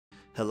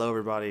Hello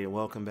everybody and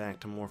welcome back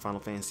to more Final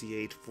Fantasy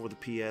VIII for the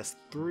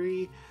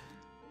PS3.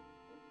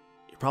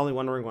 You're probably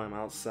wondering why I'm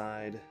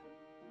outside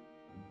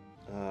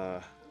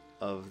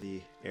of the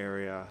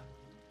area.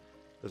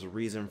 There's a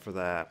reason for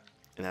that,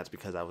 and that's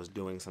because I was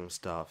doing some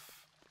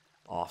stuff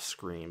off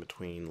screen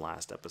between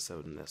last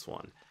episode and this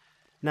one.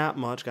 Not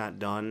much got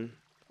done.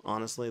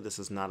 Honestly, this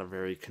is not a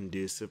very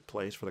conducive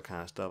place for the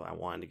kind of stuff I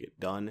wanted to get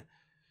done.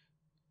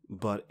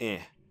 But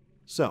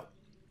So,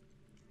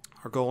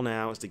 our goal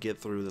now is to get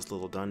through this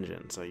little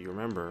dungeon. So you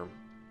remember,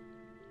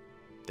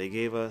 they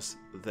gave us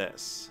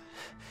this.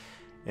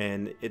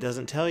 And it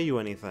doesn't tell you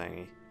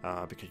anything,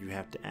 because you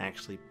have to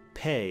actually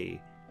pay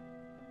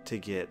to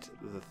get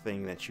the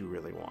thing that you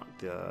really want.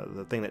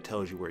 The thing that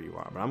tells you where you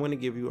are. But I'm going to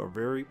give you a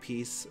very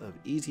piece of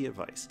easy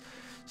advice.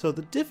 So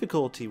the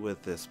difficulty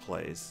with this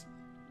place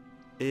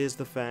is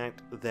the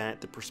fact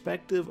that the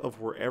perspective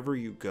of wherever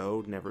you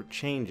go never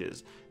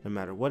changes. No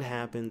matter what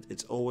happens,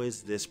 it's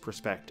always this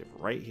perspective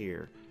right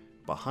here,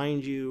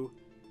 behind you,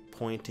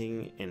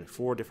 pointing in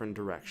 4 different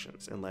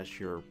directions, unless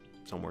you're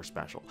somewhere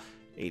special.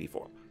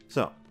 84.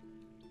 So,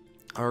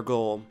 our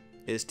goal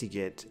is to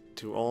get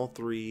to all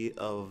 3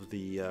 of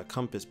the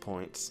compass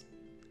points,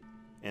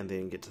 and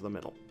then get to the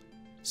middle.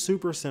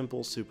 Super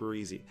simple, super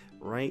easy,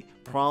 right?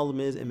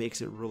 Problem is, it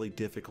makes it really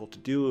difficult to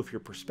do if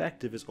your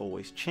perspective is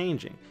always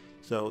changing.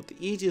 So, the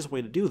easiest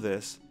way to do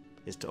this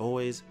is to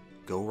always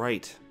go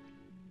right.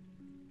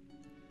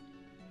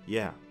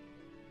 Yeah,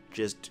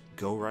 just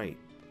go right.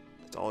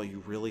 That's all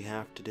you really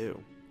have to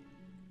do.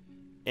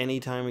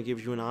 Anytime it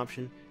gives you an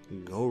option,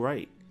 go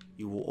right.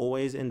 You will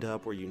always end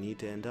up where you need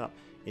to end up,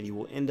 and you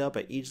will end up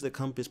at each of the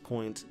compass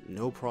points,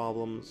 no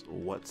problems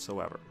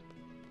whatsoever.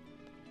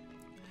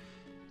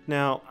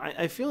 Now,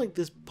 I feel like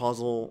this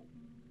puzzle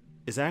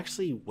is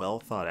actually well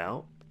thought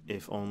out,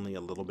 if only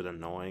a little bit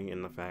annoying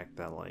in the fact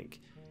that, like,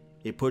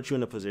 it puts you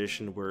in a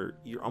position where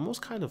you're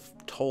almost kind of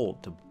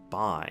told to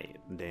buy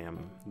the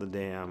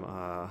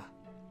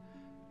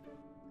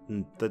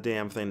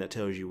damn thing that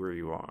tells you where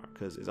you are,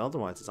 because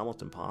otherwise it's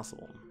almost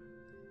impossible.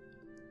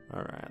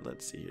 Alright,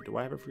 let's see here. Do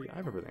I have I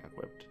have everything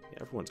equipped.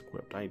 Yeah, everyone's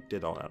equipped. I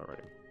did all that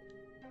already.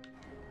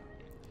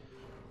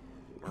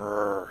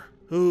 Brr,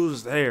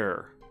 who's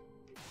there?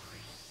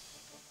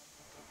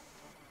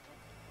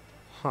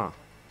 Huh.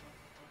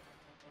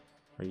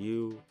 Are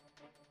you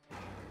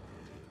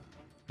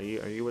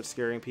what's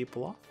scaring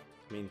people off?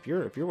 I mean, if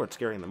you're what's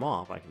scaring them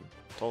off, I can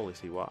totally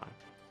see why.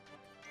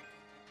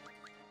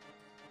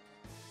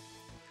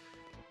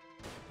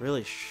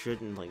 Really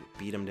shouldn't, like,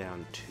 beat him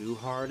down too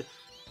hard.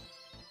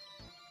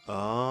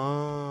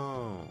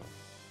 Oh,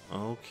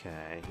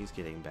 okay, he's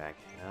getting back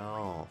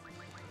health.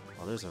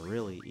 Well, there's a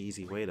really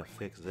easy way to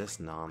fix this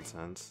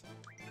nonsense.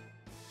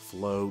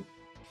 Float.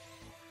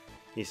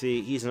 You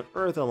see, he's an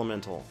earth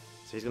elemental,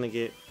 so he's gonna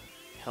get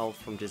health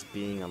from just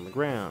being on the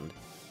ground.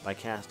 By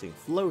casting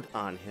float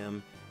on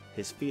him,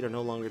 his feet are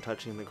no longer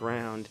touching the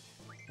ground,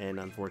 and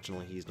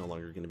unfortunately he's no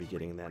longer going to be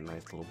getting that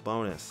nice little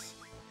bonus.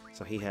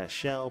 So he has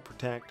Shell,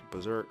 Protect,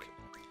 Berserk,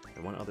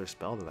 and one other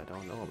spell that I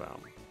don't know about.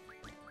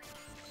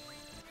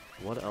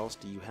 What else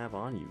do you have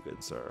on you,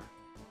 good sir?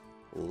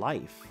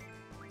 Life.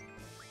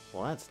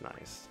 Well, that's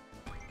nice.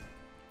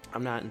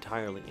 I'm not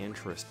entirely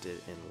interested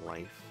in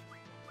life.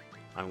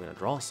 I'm going to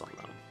draw some,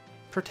 though.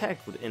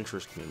 Protect would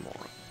interest me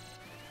more.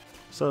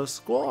 So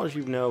Squall, as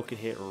you know, can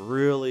hit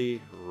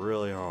really,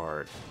 really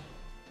hard.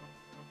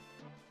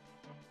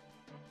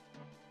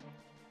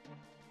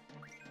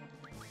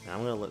 Now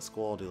I'm going to let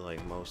Squall do,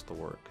 like, most of the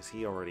work, because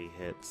he already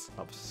hits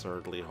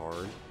absurdly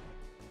hard.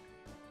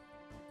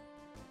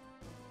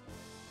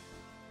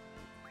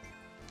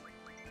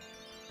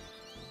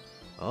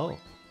 Oh,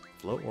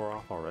 float wore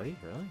off already?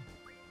 Really?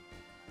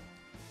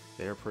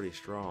 They're pretty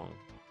strong.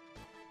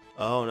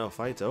 Oh no,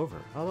 fight's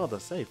over. I was about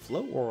to say,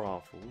 float wore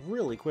off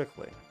really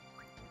quickly.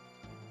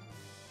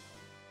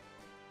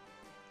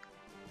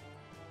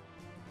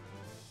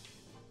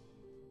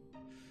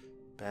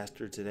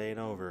 Bastards, it ain't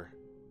over.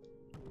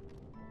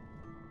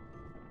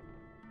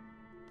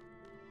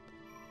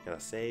 Got a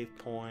save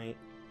point,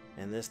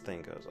 and this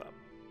thing goes up.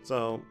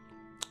 So,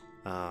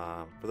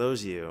 for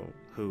those of you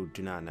who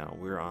do not know,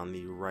 we're on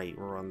the right.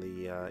 We're on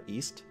the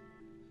east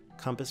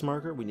compass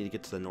marker. We need to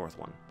get to the north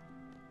one.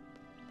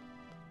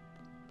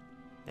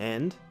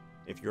 And,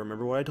 if you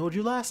remember what I told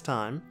you last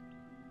time,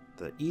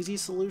 the easy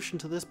solution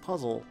to this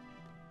puzzle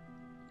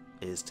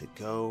is to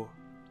go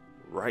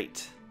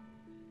right.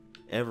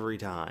 Every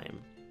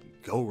time.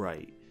 Go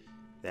right.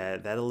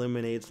 That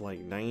eliminates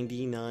like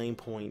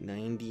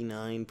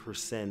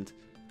 99.99%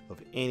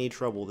 of any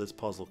trouble this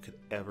puzzle could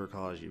ever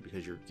cause you,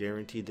 because you're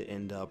guaranteed to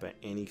end up at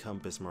any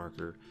compass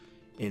marker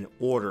in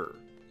order.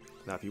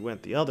 Now, if you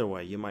went the other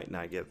way, you might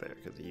not get there,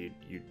 because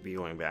you'd be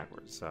going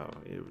backwards, so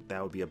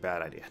that would be a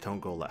bad idea. Don't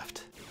go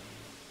left.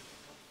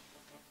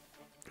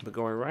 But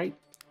going right,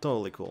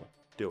 totally cool.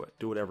 Do it.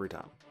 Do it every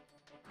time.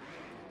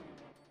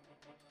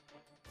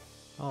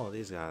 Oh,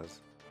 these guys.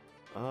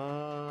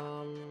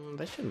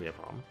 That shouldn't be a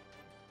problem.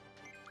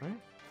 Right?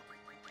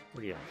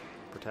 What do you have?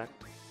 Protect?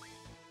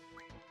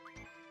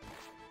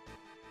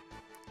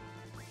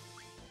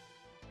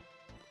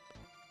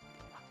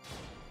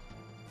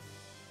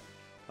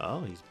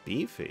 Oh, he's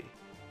beefy.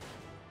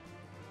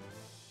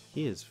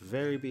 He is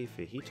very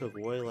beefy. He took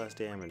way less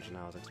damage than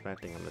I was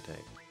expecting him to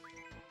take.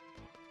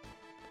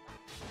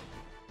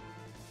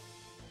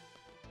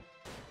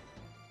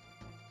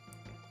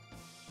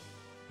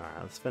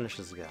 Alright, let's finish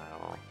this guy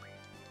off.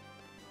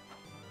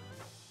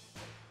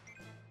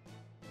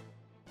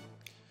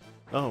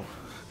 Oh,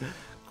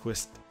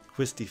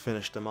 Quisty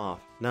finished him off.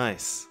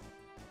 Nice.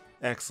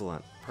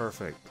 Excellent.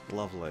 Perfect.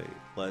 Lovely.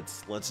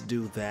 Let's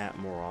do that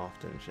more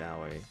often,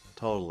 shall we?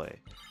 Totally.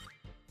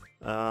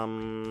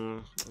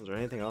 Is there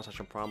anything else I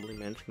should probably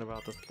mention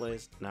about this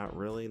place? Not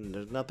really.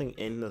 There's nothing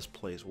in this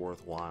place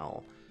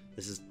worthwhile.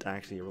 This is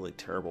actually a really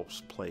terrible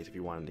place if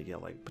you wanted to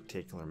get like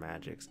particular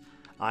magics.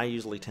 I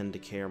usually tend to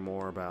care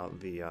more about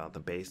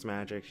the base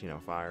magics, you know,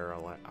 fire,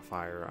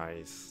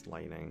 ice,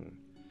 lightning,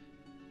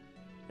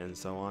 and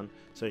so on.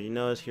 So you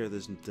notice here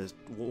this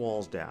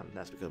wall's down.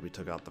 That's because we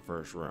took out the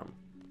first room.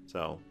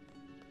 So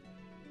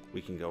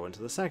we can go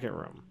into the second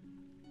room.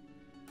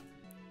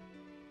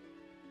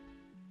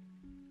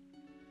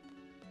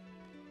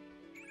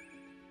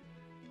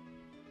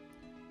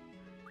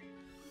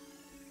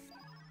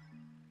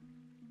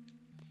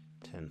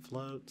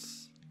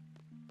 Floats.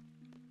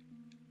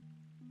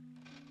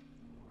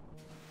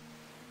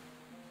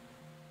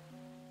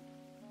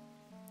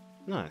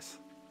 Nice.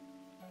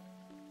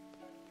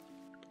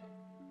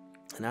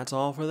 And that's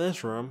all for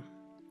this room.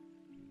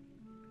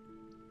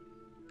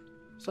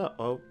 So,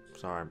 oh,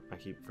 sorry, I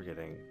keep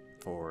forgetting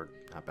forward,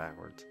 not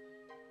backwards.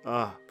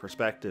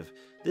 Perspective.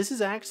 This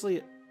is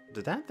actually,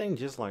 did that thing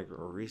just like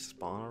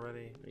respawn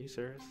already? Are you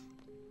serious?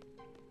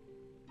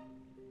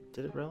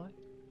 Did it really?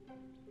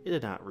 It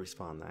did not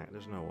respawn that.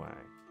 There's no way.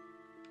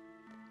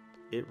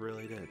 It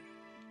really did.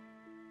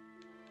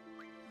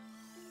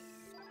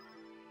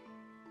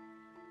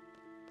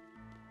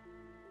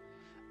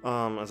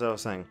 As I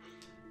was saying,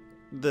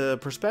 the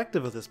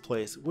perspective of this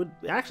place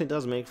actually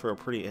does make for a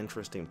pretty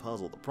interesting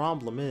puzzle. The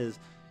problem is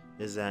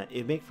that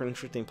it'd make for an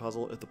interesting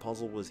puzzle if the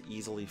puzzle was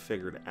easily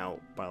figured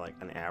out by like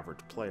an average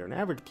player. An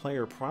average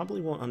player probably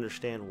won't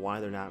understand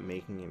why they're not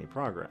making any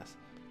progress.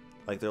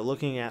 Like they're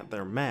looking at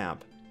their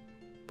map,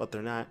 but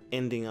they're not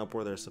ending up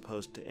where they're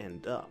supposed to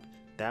end up.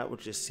 That would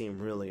just seem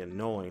really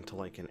annoying to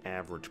like an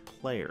average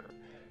player.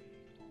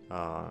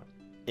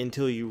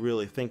 Until you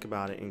really think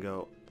about it and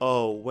go,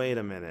 oh, wait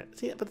a minute.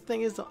 See, but the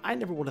thing is, I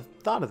never would have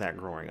thought of that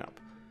growing up.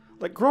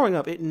 Like growing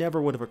up, it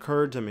never would have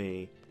occurred to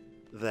me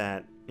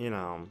that, you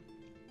know,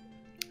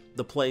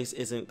 the place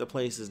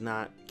is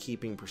not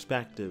keeping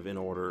perspective in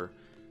order,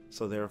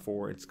 so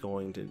therefore it's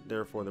going to,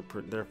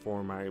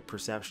 therefore my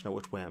perception of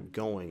which way I'm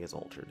going is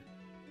altered.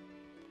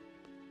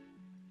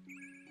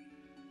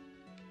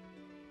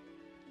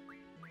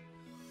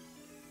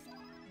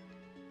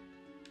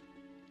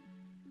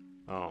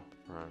 Oh,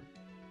 right.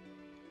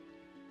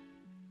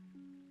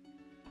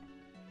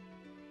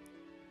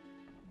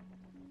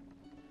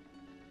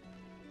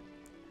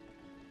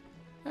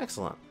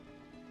 Excellent.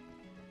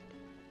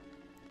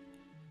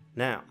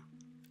 Now,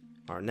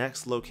 our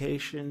next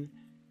location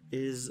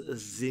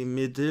is the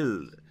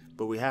middle,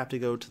 but we have to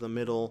go to the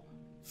middle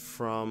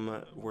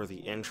from where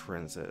the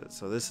entrance is.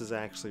 So this is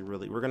actually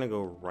really, we're gonna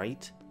go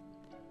right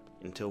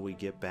until we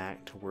get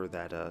back to where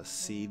that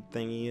seed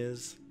thingy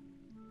is.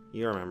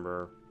 You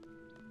remember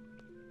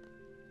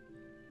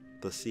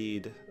the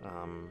seed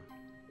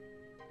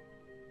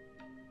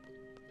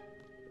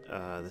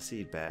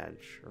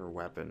badge or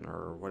weapon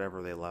or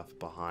whatever they left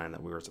behind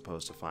that we were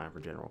supposed to find for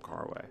General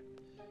Carway.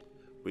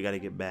 We got to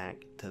get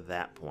back to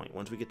that point.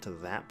 Once we get to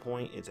that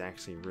point, it's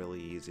actually really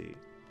easy,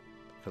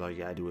 because all you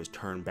gotta do is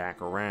turn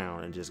back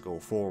around and just go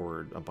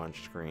forward a bunch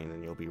of screens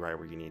and you'll be right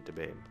where you need to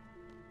be.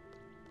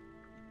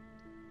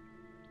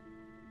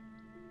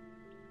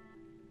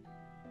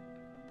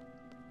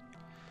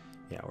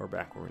 Yeah, we're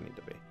back where we need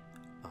to be.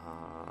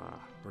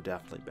 We're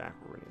definitely back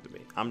where we need to be.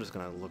 I'm just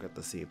gonna look at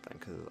the seed thing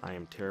because I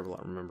am terrible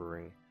at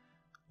remembering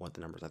what the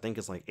numbers. I think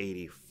it's like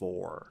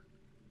 84,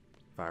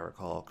 if I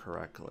recall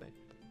correctly.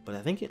 But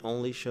I think it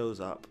only shows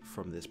up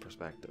from this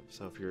perspective.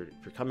 So if you're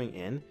coming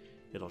in,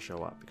 it'll show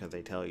up because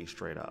they tell you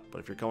straight up. But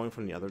if you're going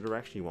from the other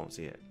direction, you won't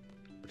see it,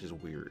 which is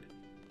weird.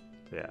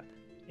 So yeah,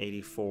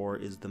 84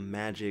 is the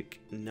magic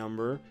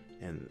number,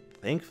 and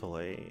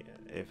thankfully,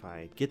 if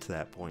I get to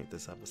that point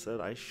this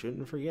episode, I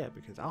shouldn't forget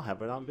because I'll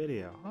have it on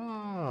video.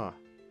 Ah.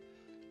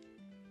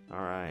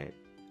 Alright,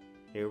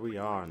 here we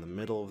are in the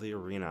middle of the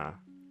arena.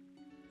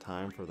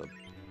 Time for the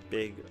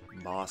big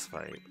boss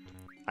fight.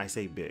 I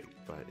say big,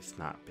 but it's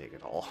not big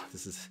at all.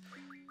 This is...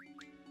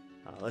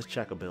 let's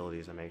check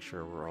abilities and make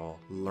sure we're all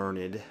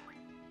learned.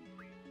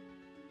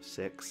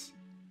 6,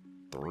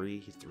 3,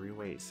 he's 3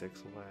 away,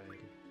 6 away,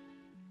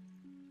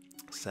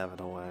 7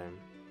 away,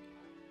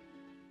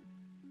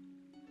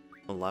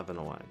 11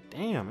 away.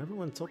 Damn,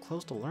 everyone's so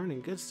close to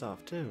learning good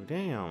stuff too.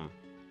 Damn.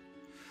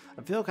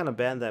 I feel kind of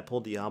bad that I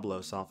pulled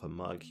Diablos off of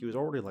Mug. He was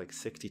already like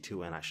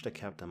 62 and I should have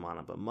kept him on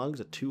it, but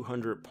Mug's a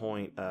 200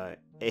 point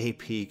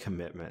AP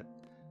commitment.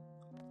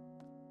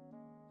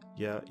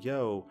 Yeah,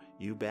 yo,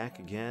 you back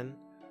again?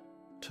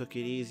 Took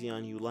it easy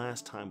on you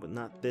last time, but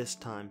not this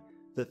time.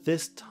 That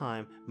this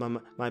time,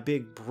 my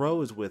big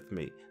bro is with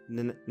me.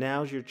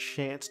 Now's your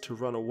chance to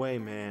run away,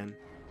 man.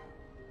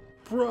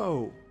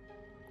 Bro!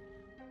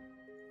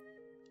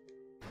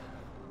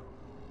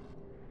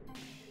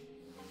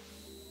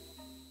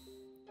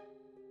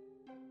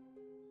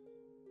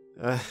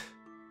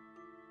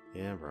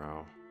 Yeah,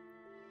 bro.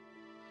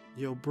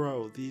 Yo,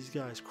 bro, these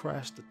guys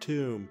crashed the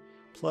tomb.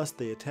 Plus,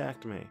 they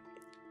attacked me.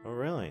 Oh,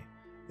 really?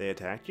 They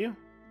attacked you?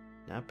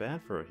 Not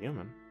bad for a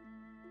human.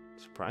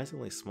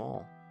 Surprisingly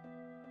small.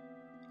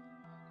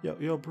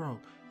 Yo, bro,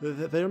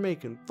 they're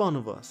making fun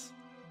of us.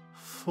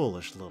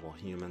 Foolish little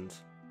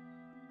humans.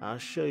 I'll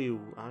show you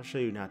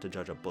not to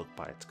judge a book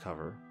by its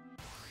cover.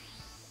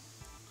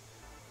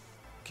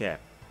 Okay.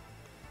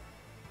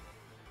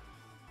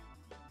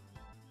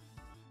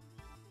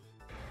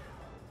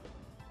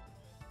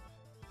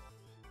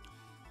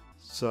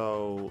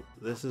 So,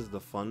 this is the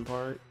fun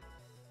part,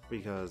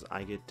 because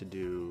I get to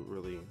do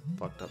really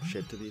fucked up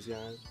shit to these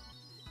guys.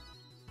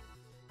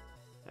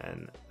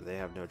 And they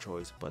have no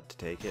choice but to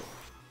take it.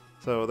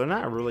 So, they're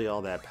not really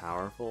all that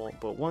powerful,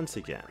 but once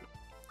again,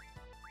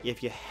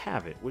 if you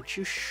have it, which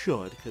you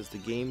should, because the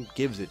game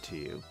gives it to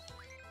you,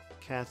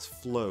 cats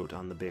float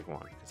on the big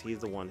one, because he's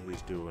the one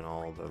who's doing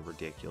all the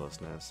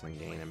ridiculousness and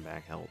gaining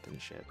back health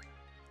and shit.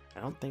 I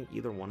don't think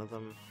either one of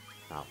them...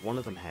 one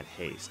of them had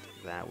haste.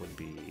 That would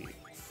be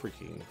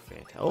freaking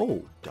fantastic.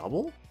 Oh,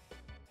 double?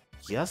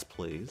 Yes,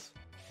 please.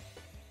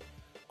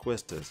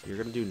 Quistis, you're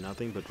gonna do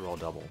nothing but draw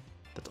double.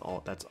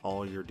 That's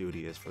all your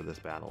duty is for this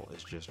battle,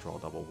 is just draw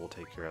double. We'll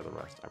take care of the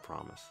rest, I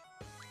promise.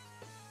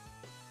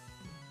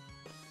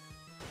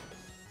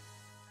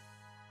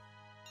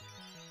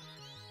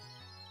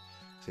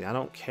 See, I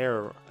don't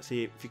care.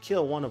 See, if you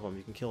kill one of them,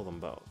 you can kill them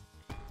both.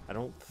 I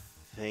don't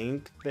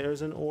think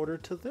there's an order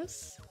to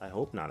this. I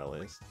hope not, at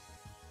least.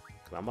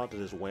 I'm about to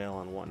just wail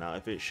on one. Now,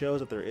 if it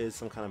shows that there is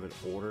some kind of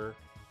an order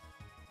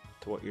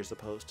to what you're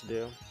supposed to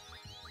do,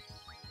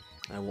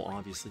 I will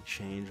obviously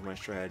change my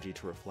strategy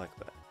to reflect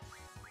that.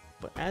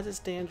 But as it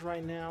stands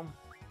right now,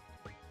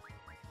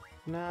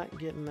 not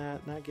getting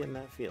that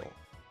feel.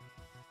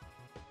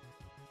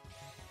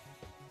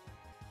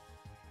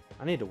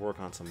 I need to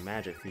work on some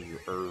magic for you,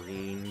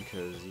 Irvine,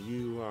 because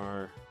you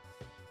are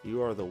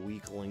the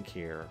weak link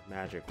here,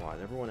 magic-wise.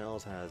 Everyone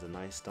else has a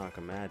nice stock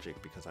of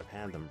magic because I've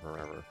had them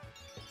forever.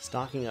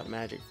 Stocking up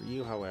magic for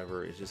you,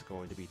 however, is just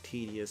going to be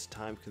tedious,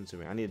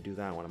 time-consuming. I need to do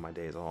that one of my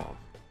days off,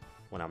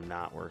 when I'm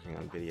not working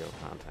on video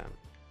content.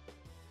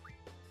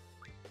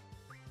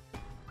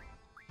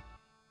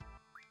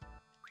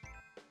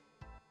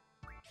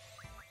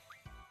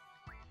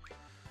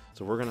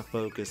 So we're going to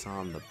focus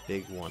on the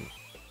big one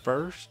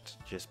first,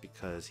 just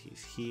because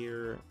he's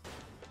here.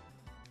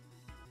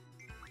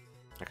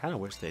 I kind of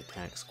wish they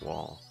attacked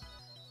Squall,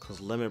 because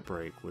Limit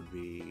Break would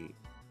be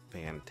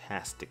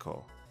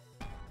fantastical.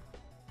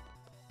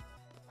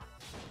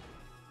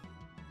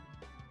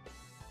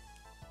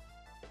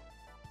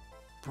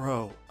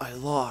 Bro, I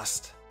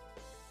lost.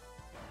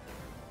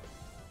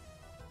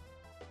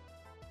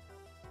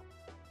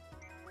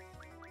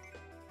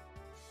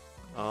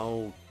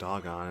 Oh,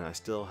 doggone it, I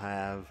still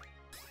have...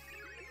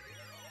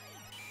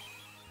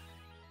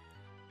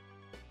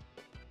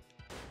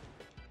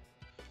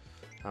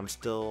 I'm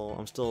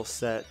still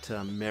set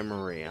to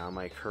memory on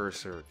my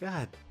cursor.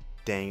 God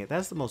dang it,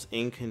 that's the most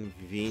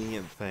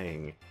inconvenient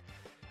thing.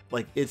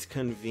 Like, it's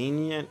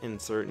convenient in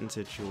certain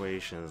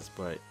situations,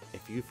 but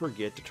if you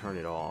forget to turn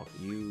it off,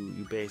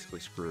 you basically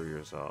screw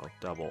yourself.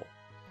 Double.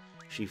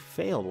 She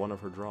failed one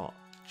of her draws.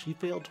 She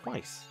failed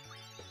twice.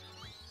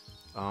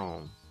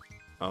 Oh,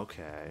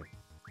 okay.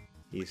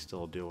 He's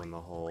still doing the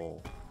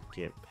whole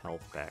get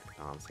health back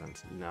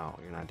nonsense. No,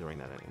 you're not doing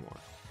that anymore.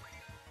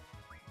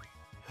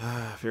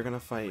 If you're gonna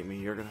fight me,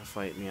 you're gonna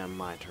fight me on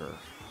my turf.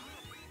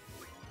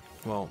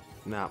 Well,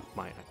 not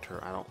my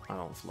turf. I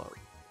don't float,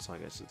 so I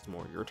guess it's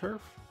more your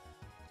turf.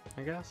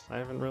 I guess I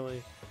haven't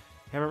really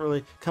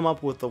come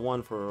up with the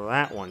one for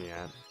that one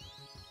yet.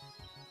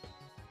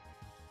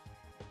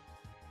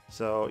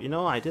 So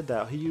I did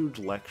that huge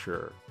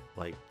lecture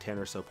like 10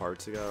 or so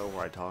parts ago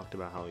where I talked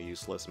about how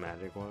useless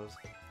magic was,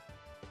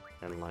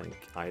 and like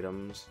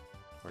items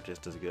are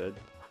just as good.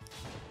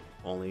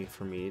 Only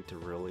for me to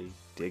really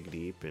dig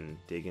deep and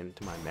dig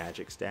into my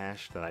magic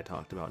stash that I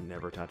talked about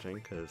never touching,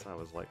 because I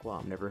was like, well,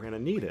 I'm never gonna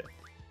need it.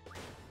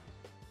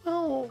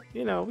 Well,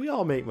 we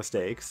all make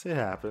mistakes. It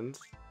happens.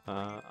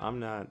 I'm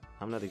not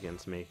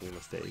against making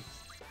mistakes.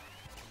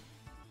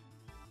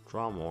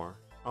 Draw more.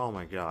 Oh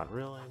my god,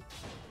 really?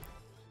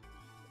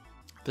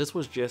 This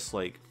was just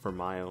like for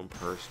my own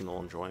personal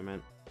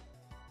enjoyment.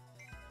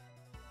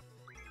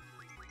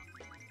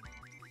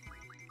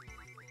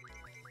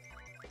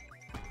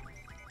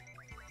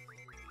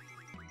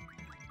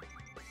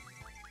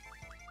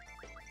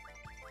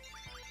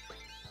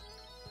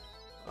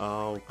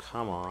 Oh,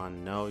 come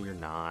on. No, you're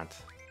not.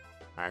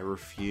 I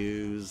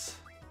refuse.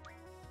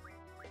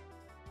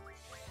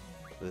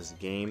 This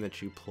game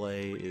that you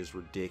play is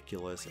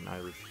ridiculous, and I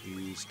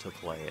refuse to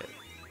play it.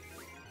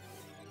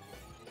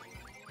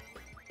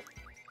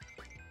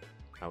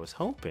 I was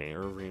hoping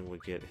Irving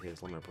would get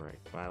his limit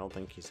break, but I don't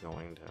think he's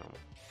going to.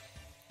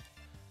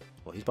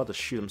 Well, he's about to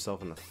shoot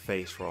himself in the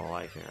face for all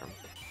I care.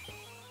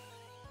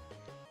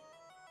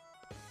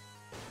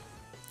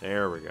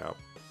 There we go.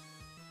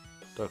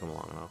 Took him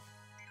long enough.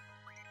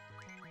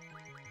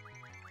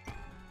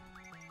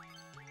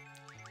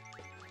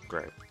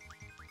 Great.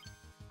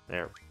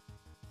 There.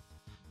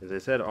 As I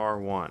said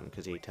R1,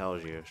 because he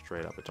tells you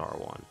straight up it's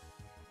R1.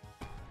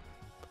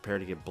 Prepare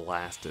to get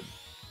blasted.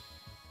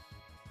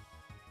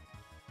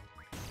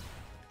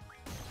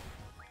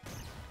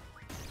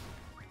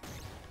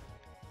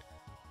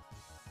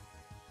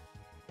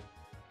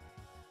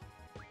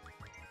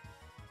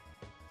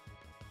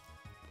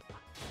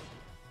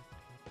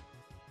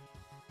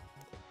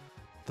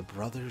 The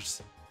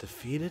brothers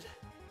defeated?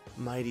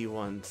 Mighty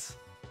ones.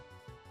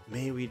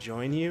 May we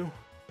join you?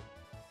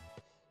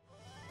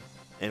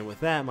 And with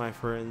that, my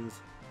friends,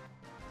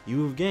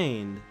 you have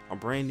gained a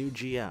brand new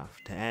GF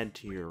to add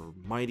to your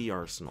mighty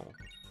arsenal.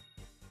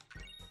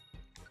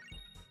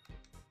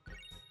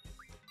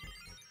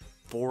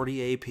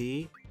 40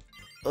 AP?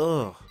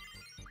 Ugh.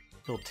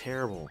 I feel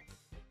terrible.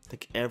 I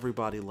think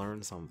everybody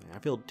learned something. I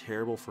feel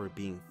terrible for it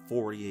being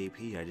 40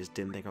 AP. I just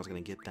didn't think I was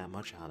going to get that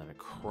much out of it.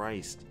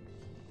 Christ.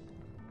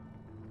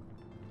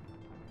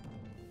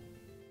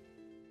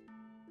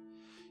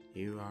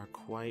 You are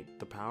quite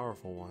the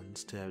powerful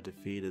ones to have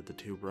defeated the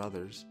two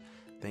brothers.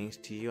 Thanks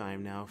to you, I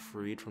am now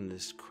freed from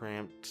this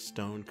cramped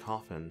stone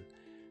coffin.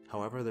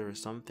 However, there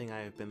is something I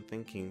have been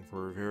thinking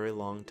for a very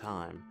long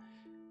time.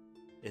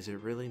 Is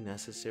it really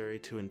necessary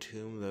to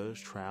entomb those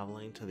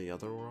traveling to the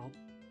other world?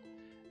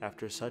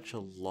 After such a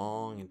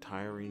long and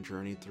tiring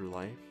journey through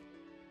life?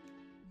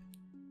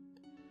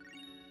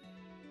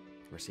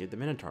 Received the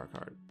Minotaur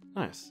card.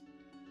 Nice.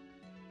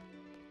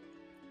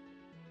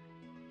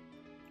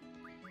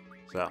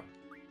 So,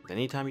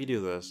 anytime you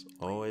do this,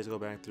 always go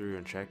back through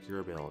and check your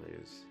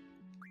abilities.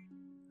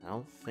 I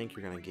don't think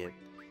you're going to get...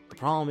 The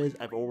problem is,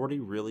 I've already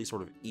really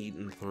sort of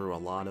eaten through a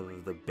lot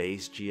of the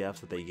base GFs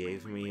that they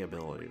gave me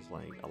abilities.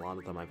 Like, a lot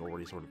of them I've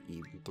already sort of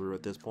eaten through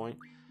at this point.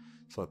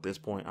 So at this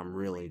point, I'm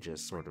really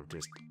just sort of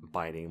just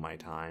biding my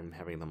time,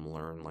 having them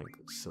learn, like,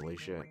 silly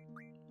shit.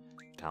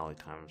 Tally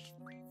times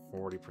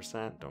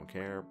 40%, don't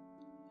care.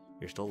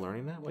 You're still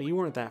learning that? Well, you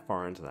weren't that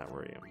far into that,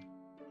 were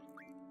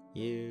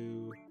you?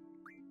 You...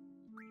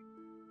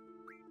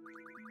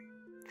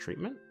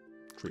 Treatment?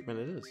 Treatment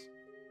it is.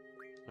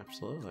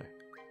 Absolutely.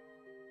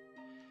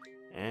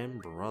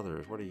 And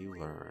brothers, what do you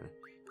learn?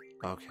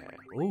 Okay.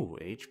 Ooh,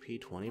 HP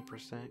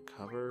 20%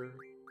 cover.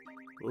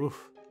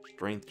 Oof.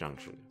 Strength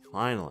junction.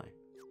 Finally.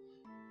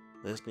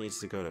 This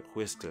needs to go to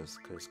Quistis,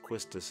 because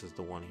Quistis is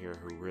the one here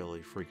who really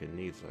freaking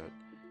needs it.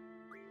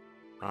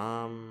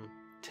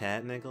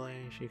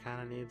 Technically, she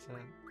kind of needs it.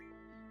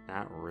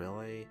 Not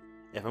really.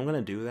 If I'm going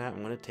to do that,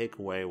 I'm going to take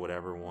away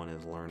whatever one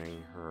is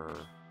learning her...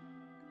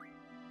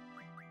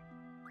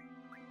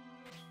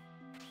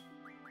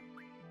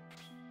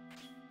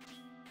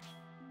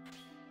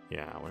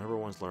 Yeah, whenever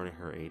one's learning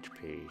her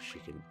HP, she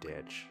can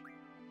ditch.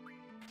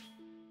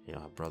 You'll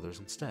have brothers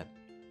instead.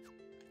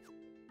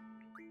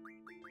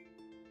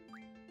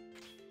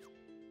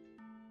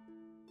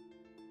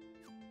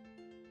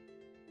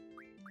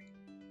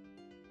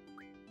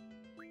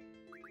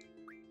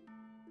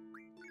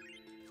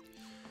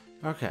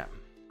 Okay.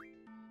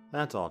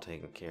 That's all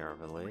taken care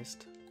of, at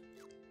least.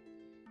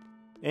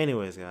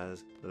 Anyways,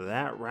 guys,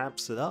 that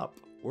wraps it up.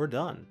 We're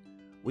done.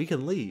 We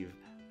can leave.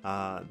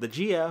 The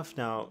GF,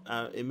 now,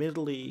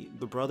 admittedly,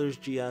 the brothers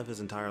GF is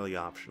entirely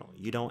optional.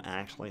 You don't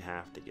actually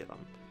have to get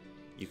them.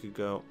 You could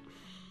go...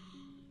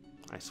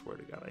 I swear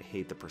to God, I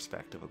hate the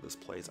perspective of this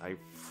place. I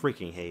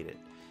freaking hate it.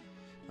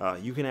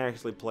 You can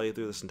actually play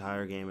through this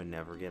entire game and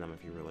never get them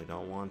if you really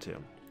don't want to.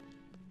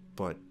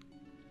 But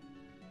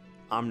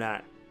I'm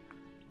not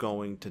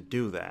going to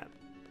do that.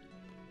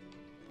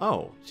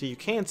 Oh, so you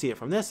can see it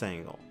from this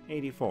angle.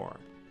 84.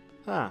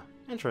 Huh,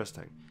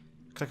 interesting.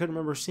 Because I couldn't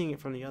remember seeing it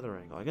from the other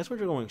angle. I guess when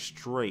you're going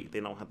straight, they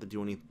don't have to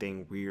do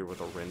anything weird with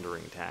the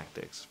rendering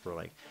tactics for,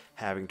 like,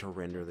 having to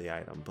render the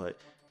item. But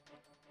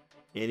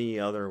any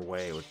other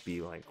way would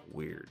be, like,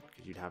 weird.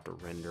 Because you'd have to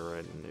render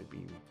it,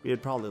 and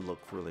it'd probably look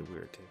really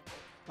weird, too.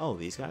 Oh,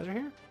 these guys are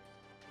here?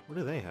 What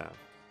do they have?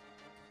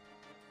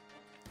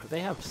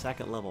 They have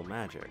second level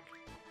magic.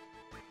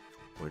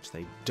 Which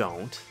they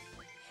don't.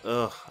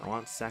 Ugh, I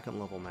want second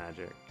level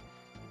magic.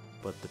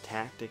 But the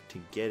tactic to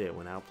get it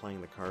when out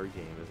playing the card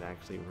game is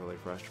actually really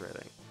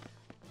frustrating.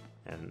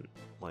 And,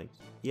 like,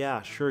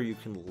 yeah, sure you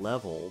can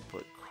level,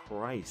 but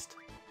Christ.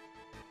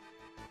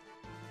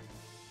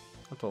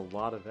 That's a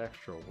lot of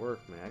extra work,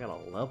 man. I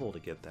gotta level to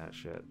get that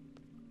shit.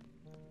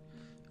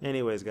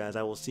 Anyways, guys,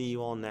 I will see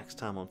you all next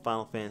time on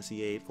Final Fantasy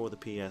VIII for the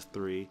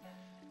PS3.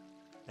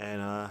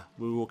 And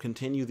we will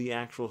continue the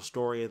actual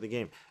story of the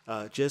game.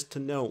 Just to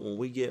note, when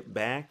we get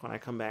back, when I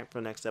come back for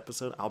the next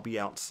episode, I'll be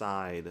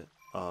outside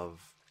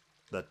of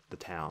the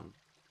town.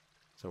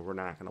 So we're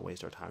not going to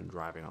waste our time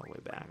driving all the way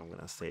back. I'm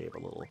going to save a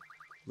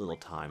little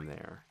time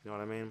there. You know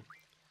what I mean?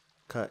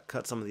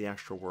 Cut some of the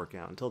extra work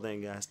out. Until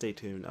then, guys, stay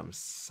tuned. I'm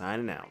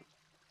signing out.